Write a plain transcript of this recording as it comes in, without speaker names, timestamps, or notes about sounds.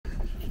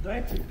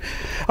Thank you.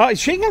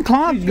 She can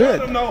climb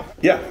good.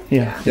 Yeah.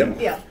 Yeah. Yep.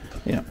 Yeah.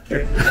 Yeah.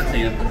 That's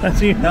him.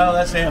 That's you. No,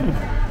 that's him.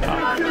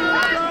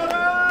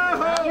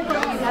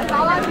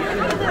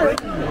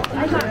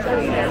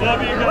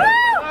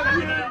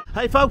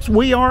 Hey folks,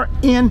 we are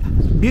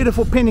in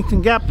beautiful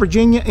Pennington Gap,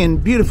 Virginia, in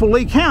beautiful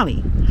Lee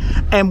County.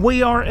 And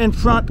we are in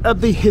front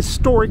of the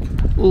historic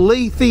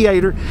Lee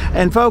Theater.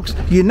 And folks,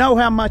 you know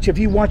how much, if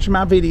you watch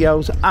my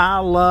videos, I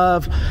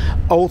love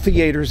old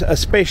theaters,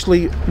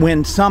 especially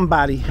when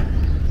somebody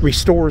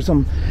restores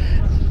them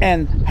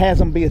and has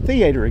them be a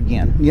theater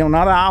again. You know,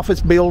 not an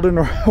office building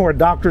or a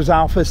doctor's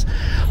office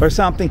or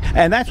something.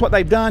 And that's what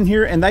they've done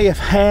here, and they have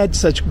had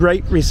such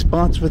great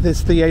response with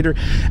this theater.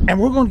 And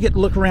we're going to get to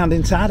look around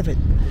inside of it.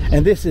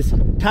 And this is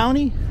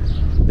Tony,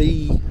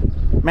 the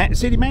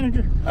city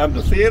manager? I'm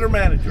the theater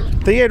manager.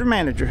 Theater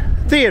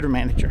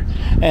manager.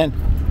 And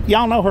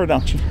y'all know her,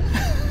 don't you?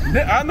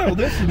 I know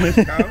this is Miss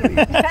Coyote.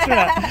 That's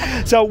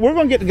right. So we're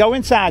going to get to go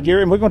inside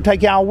here, and we're going to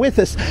take y'all with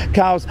us,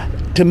 because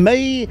to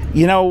me,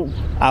 you know,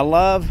 I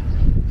love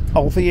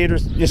old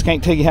theaters. Just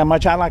can't tell you how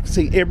much I like to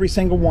see every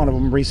single one of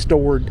them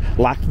restored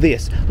like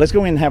this. Let's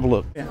go in and have a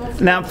look.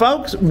 Now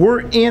folks,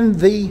 we're in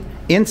the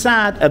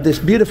inside of this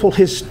beautiful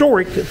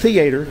historic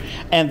theater,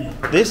 and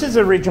this is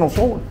the original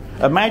floor.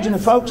 Imagine the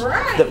folks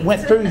that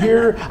went through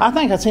here. I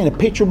think I seen a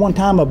picture one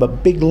time of a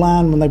big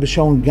line when they were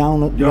showing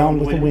Gone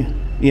with the Wind.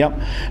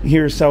 Yep,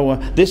 here. So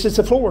this is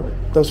the floor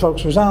those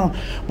folks was on.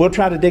 We'll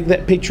try to dig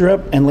that picture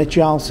up and let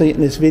y'all see it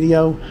in this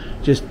video.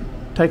 Just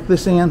take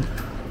this in.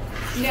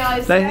 Now,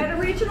 is that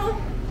original?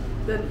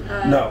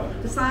 No.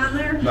 The sign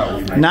there? No.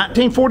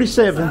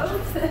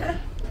 1947.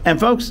 And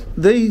folks,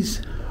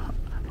 these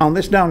on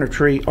this donor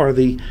tree are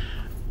the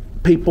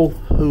people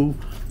who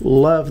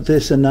love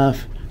this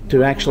enough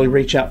to actually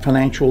reach out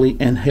financially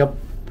and help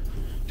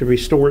to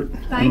restore it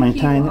and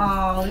maintain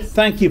it.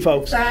 Thank you,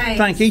 folks. Thanks.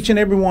 Thank each and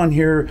every one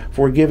here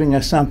for giving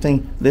us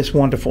something this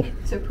wonderful.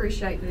 To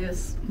appreciate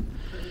this.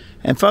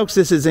 And folks,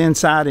 this is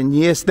inside, and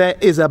yes,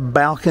 that is a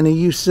balcony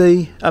you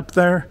see up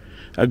there,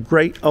 a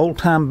great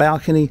old-time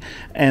balcony,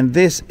 and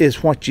this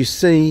is what you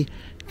see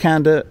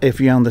kind of if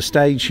you're on the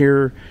stage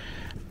here,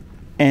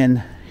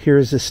 and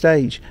here's the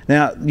stage.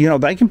 Now, you know,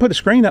 they can put a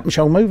screen up and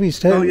show movies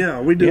too. Oh yeah,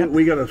 we do. Yep.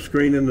 We got a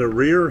screen in the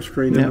rear, a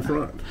screen in the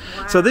front.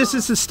 Wow. So this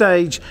is the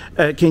stage.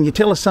 Can you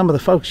tell us some of the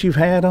folks you've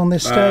had on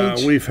this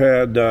stage? We've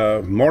had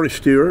Marty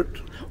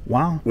Stewart.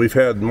 Wow. We've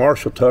had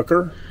Marshall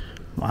Tucker.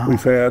 Wow.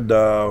 We've had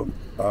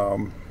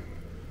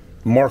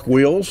Mark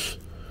Wills.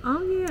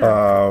 Oh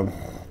yeah.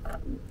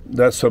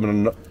 That's some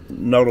of the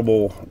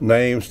notable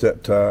names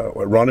that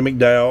Ronnie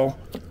McDowell.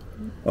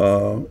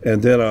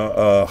 And then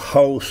a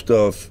host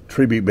of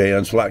tribute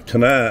bands like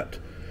tonight,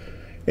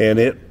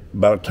 and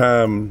by the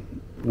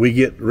time we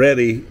get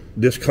ready,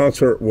 this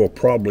concert will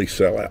probably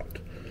sell out.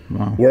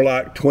 Wow. We're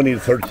like 20 to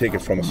 30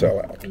 tickets from a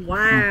sellout.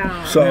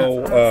 Wow.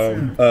 So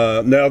awesome.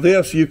 Now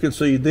this, you can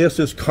see, this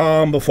is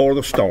calm before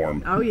the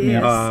storm. Oh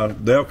yes.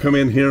 They'll come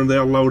in here and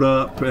they'll load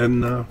up,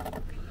 and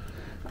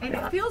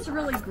it feels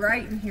really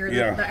great in here.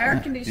 Yeah. The air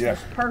conditioner's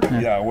perfect.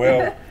 Yeah,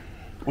 well,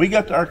 we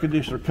got the air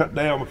conditioner cut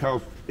down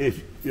because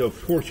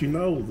of course, you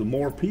know, the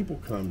more people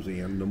comes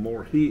in, the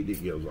more heat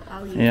it gives off.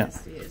 Oh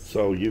yes, yes.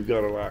 So you've got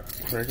to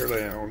like crank her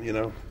down, you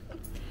know.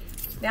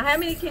 Now, how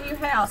many can you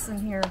house in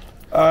here?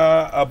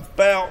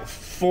 About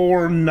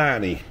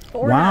 490.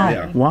 Wow,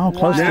 Yeah. Wow,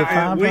 close to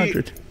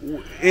 500.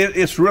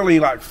 It's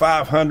really like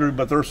 500,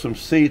 but there's some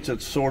seats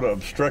that's sort of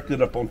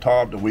obstructed up on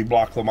top that we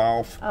block them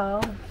off.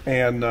 Oh.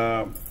 And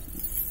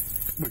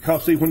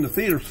because see, when the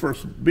theater's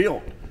first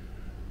built,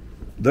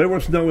 there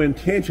was no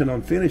intention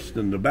on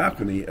finishing the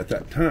balcony at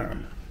that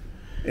time.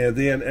 And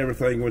then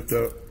everything with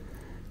the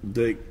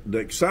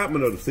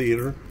excitement of the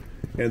theater,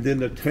 and then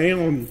the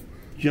town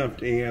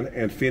jumped in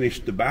and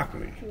finished the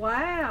balcony.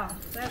 Wow,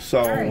 that's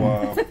so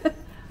great.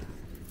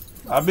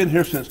 I've been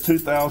here since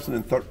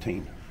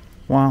 2013.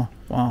 Wow,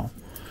 wow.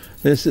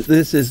 This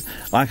is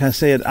like I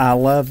said, I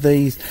love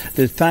these.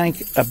 To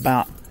think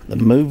about the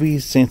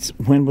movies, since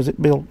when was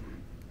it built?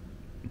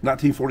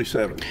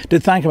 1947. To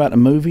think about the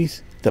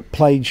movies that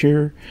played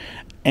here,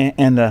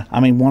 and I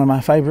mean, one of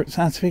my favorite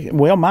science fiction,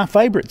 well, my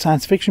favorite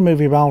science fiction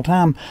movie of all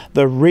time,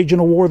 the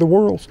original War of the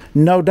Worlds,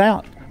 no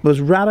doubt,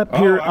 was right up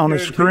here on the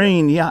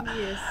screen. Yeah.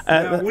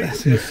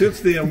 Yes.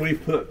 Since then,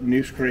 we've put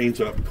new screens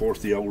up. Of course,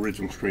 the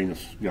original screen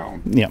is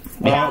gone. Yeah.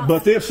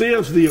 But this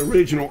is the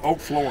original oak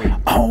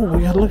flooring. Oh,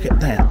 we gotta look at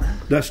that.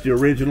 That's the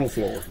original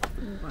floor.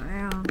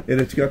 Wow.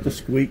 And it's got the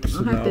squeaks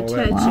I'll and have all to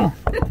that. touch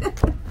it.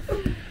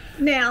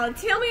 Now,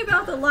 tell me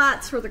about the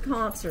lights for the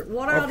concert.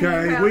 What are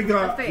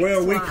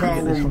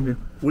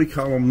we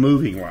call them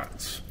moving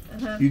lights.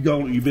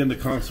 You've been to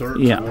concerts.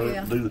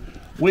 Yeah.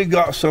 We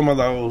got some of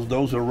those.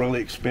 Those are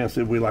really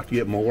expensive. We like to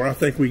get more. I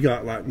think we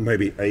got like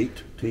maybe 8,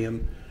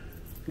 10.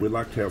 We'd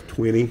like to have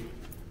 20,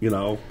 you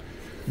know.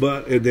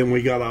 But and then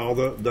we got all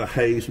the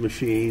haze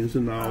machines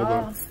and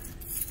all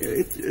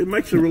it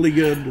makes a really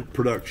good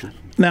production.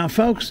 Now,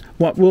 folks,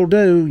 what we'll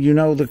do, you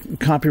know, the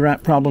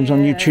copyright problems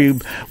on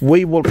YouTube,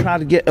 we will try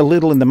to get a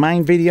little in the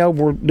main video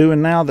we're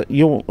doing now that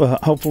you'll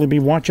hopefully be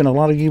watching. A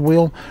lot of you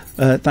will.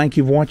 Thank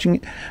you for watching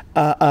it.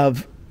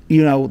 Of,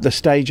 you know, the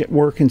stage at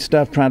work and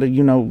stuff, trying to,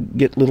 you know,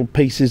 get little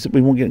pieces that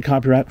we won't get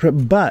copyright.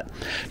 But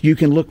you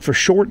can look for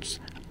shorts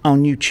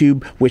on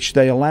YouTube, which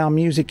they allow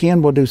music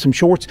in. We'll do some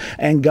shorts.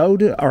 And go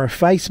to our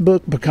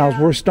Facebook, because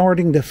we're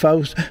starting to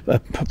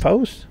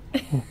post.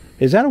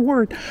 Is that a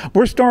word?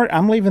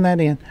 I'm leaving that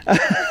in.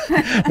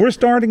 We're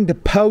starting to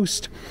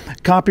post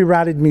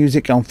copyrighted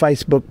music on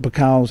Facebook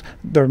because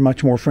they're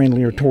much more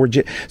friendlier towards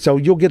it. So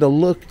you'll get a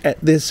look at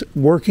this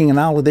working and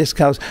all of this,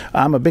 because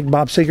I'm a big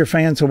Bob Seger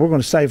fan, so we're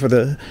going to stay for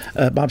the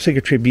Bob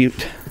Seger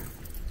tribute.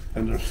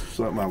 And there's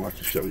something I'd like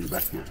to show you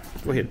back here.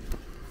 Go ahead.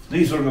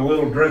 These are the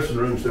little dressing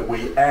rooms that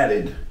we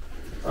added.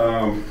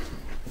 The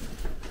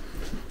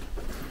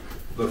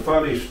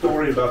funny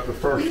story about the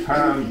first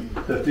time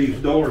that these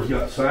doors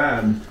got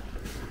signed,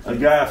 a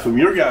guy from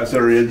your guys'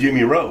 area,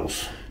 Jimmy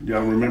Rose.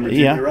 Y'all remember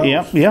Jimmy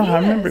Rose? Yeah, I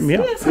remember him.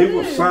 Yeah. He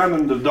was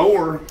signing the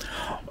door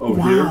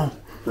over here,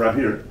 right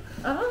here.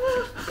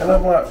 And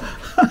I'm like,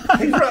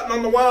 he's writing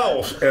on the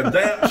walls. And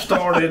that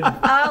started.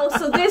 Oh,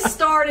 so this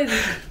started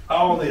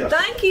all this.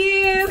 Thank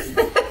you.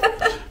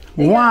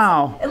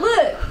 Wow. And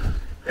look.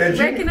 And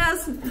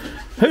Recognize.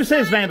 Who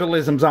says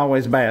vandalism's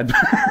always bad?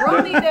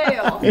 Ronnie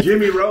Dale.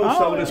 Jimmy Rose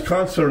sold his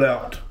concert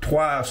out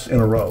twice in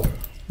a row.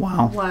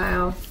 Wow.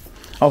 Wow.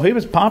 Oh, he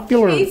was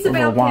popular for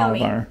a while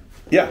there.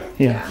 Yeah.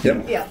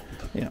 Yeah.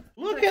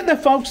 Look at the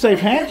folks they've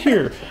had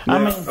here. Now, I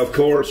mean, of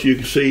course, you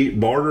can see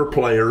barter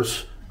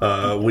players.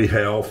 We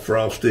have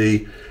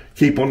Frosty.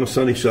 Keep on the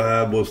Sunny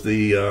Side was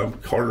the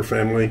Carter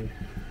family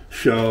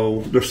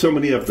show. There's so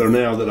many up there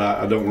now that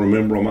I don't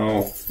remember them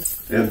all.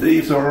 And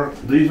these are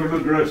the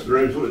dressing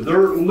rooms.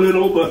 They're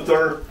little, but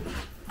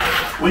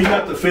we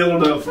got the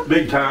feeling of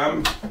big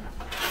time.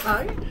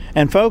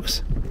 And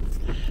folks,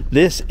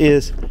 this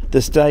is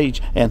the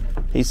stage, and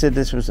he said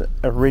this was an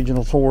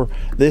original tour.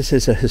 This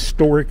is a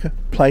historic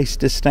place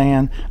to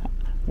stand.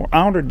 We're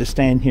honored to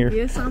stand here.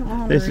 Yes, I'm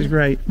honored. This is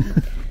great.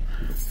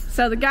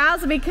 So the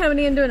guys will be coming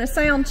in doing a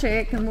sound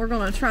check, and we're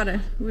going to try to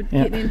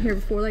get in here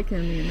before they come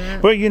in,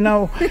 right? Well, you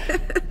know,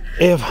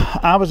 if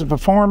I was a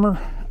performer,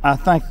 I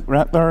think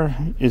right there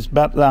is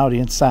about the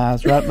audience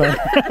size, right there.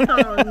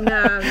 Oh,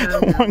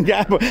 no. One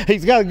guy,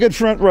 he's got a good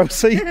front row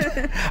seat.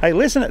 Hey,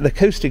 listen to the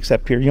acoustics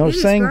up here. You want to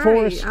sing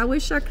for us? I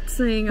wish I could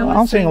sing.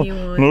 I'll sing you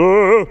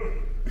one.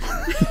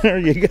 There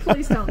you go.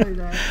 Please don't do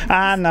that.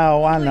 I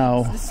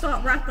know. Just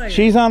stop right there.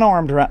 She's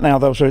unarmed right now,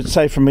 though, so it's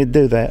safe for me to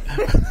do that.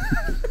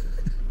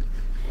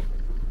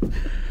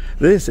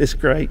 This is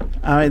great.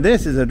 I mean,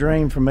 this is a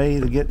dream for me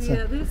to get some.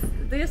 Yeah,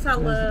 this I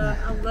love.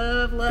 I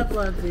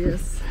love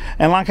this.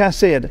 And like I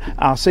said,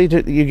 I'll see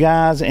to you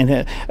guys,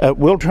 and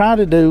we'll try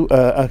to do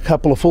a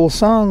couple of full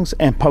songs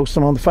and post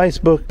them on the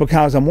Facebook,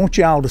 because I want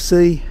y'all to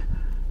see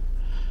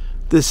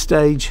this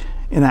stage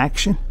in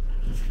action.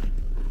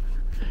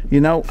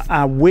 You know,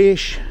 I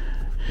wish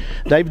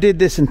they did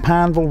this in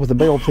Pineville with the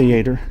Bell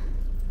Theater.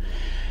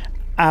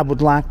 I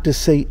would like to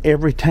see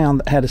every town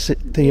that had a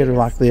theater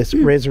like this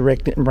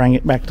resurrect it and bring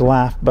it back to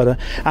life. But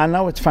I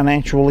know it's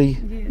financially,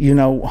 you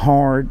know,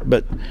 hard,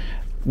 but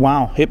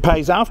wow, it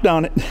pays off,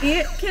 don't it?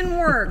 It can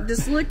work.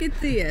 Just look at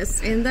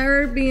this, and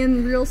they're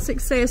being real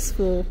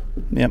successful.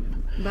 Yep.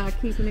 By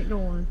keeping it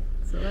going.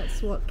 So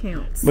that's what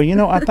counts. Well, you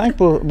know, I think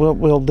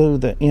we'll do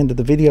the end of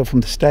the video from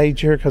the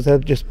stage here, because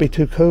that'd just be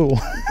too cool.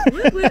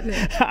 Wouldn't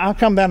it? I'll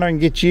come down there and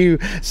get you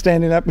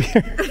standing up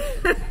here.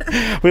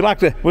 We'd like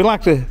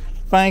to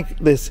thank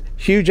this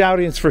huge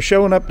audience for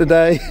showing up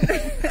today.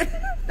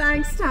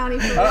 Thanks, Tony,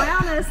 for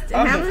allowing us to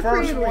have I'm the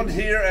first one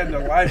here and the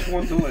last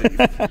one to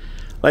leave.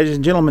 Ladies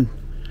and gentlemen,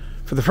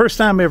 for the first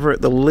time ever at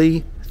the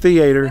Lee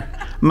Theater,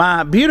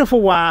 my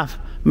beautiful wife,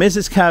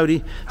 Mrs.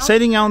 Coyote,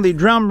 sitting on the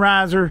drum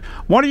riser.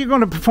 What are you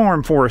going to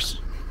perform for us?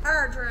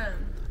 Our drum.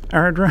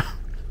 Our drum?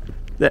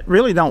 That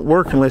really don't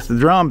work unless the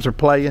drums are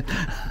playing.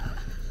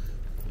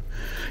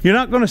 You're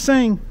not going to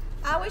sing?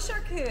 I wish I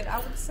could. I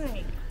would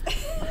sing.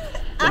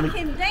 I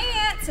can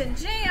dance and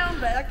jam,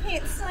 but I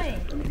can't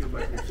sing. Let me go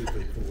back and see if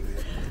they pull it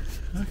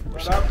in.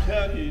 But I'm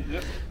telling you,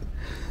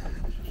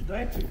 she's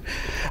dancing.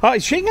 Oh,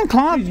 she can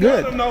clog good.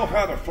 She doesn't know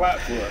how to flat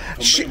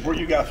foot. Where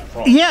you guys are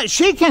from. Yeah,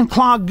 she can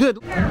clog good.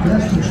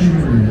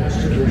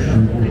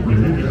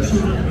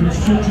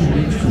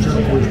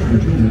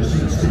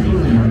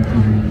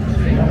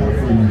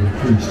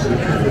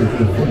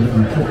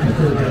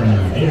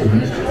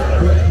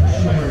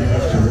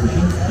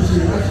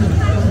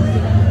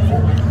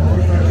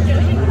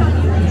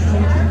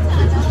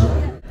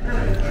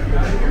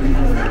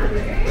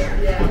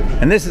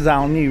 And this is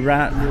all new,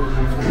 right?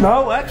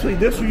 No, actually,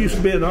 this used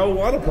to be an old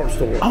auto parts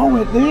store. Oh,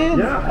 it did?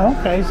 Yeah.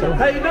 Okay, so.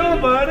 How you doing,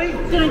 buddy?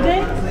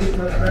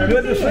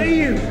 Good to see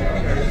you.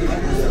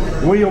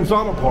 Williams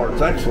Auto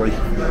Parts, actually.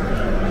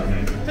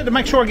 To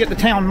make sure I get the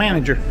town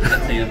manager.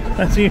 That's him.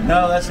 That's you?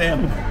 No, that's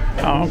him.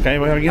 Oh, okay.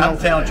 Well, you know, I'm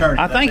the town attorney.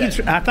 I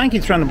think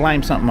he's trying to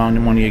blame something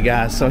on one of you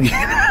guys. So.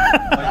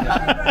 We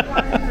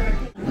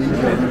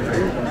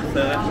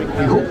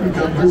hope you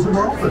come visit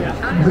often.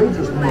 They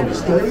just want to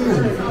stay,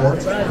 and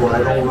that's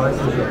quite all right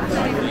with us.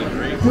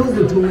 Tell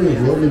the joy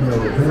of loving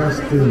our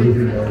past and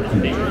living our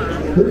future.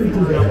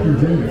 Pennington Gap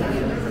Virginia.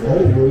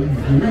 All roads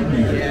lead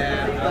you.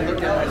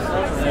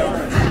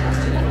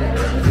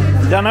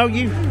 Do I know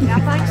you? I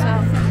think so.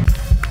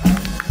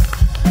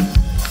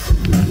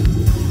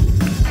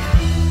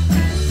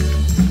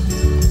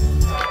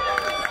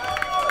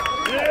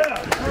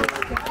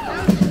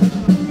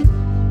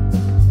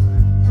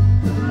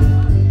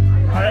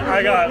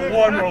 I got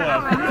one more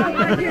left.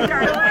 Love you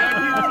guys.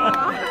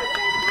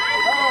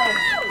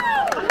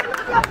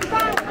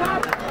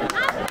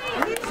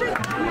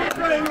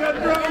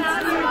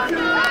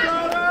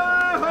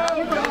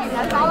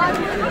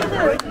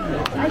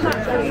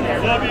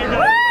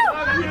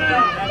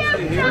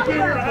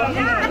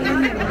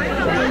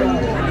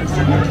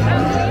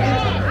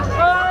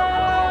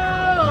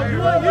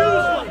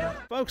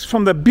 Folks,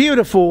 from the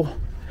beautiful,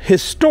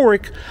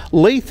 historic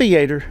Lee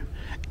Theater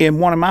in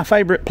one of my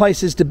favorite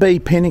places to be,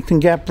 Pennington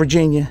Gap,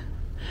 Virginia,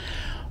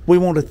 we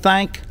want to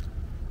thank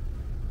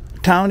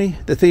Tony,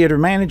 the theater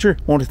manager.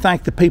 Want to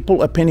thank the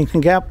people of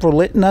Pennington Gap for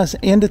letting us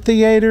into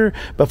theater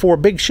before a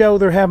big show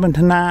they're having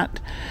tonight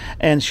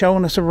and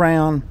showing us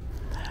around.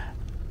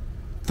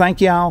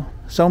 Thank y'all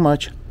so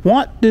much.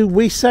 What do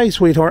we say,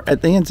 sweetheart,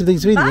 at the ends of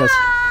these videos?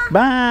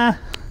 Bye.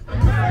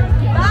 Bye.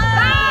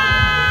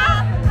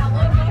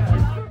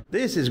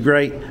 This is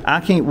great.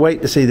 I can't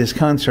wait to see this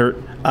concert.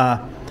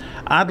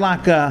 I'd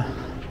like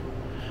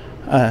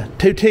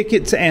 2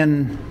 tickets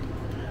and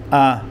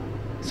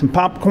some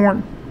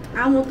popcorn.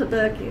 I want the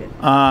bucket.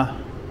 I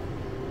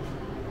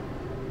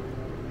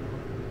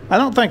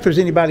don't think there's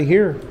anybody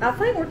here. I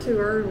think we're too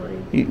early.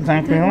 You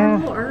think we We're a are?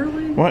 little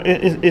early. Well,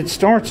 it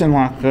starts in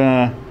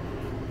like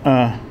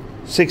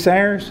 6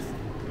 hours.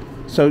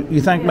 So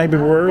you think maybe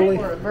we're I early?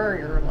 think we're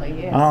very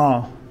early, yes.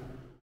 Oh.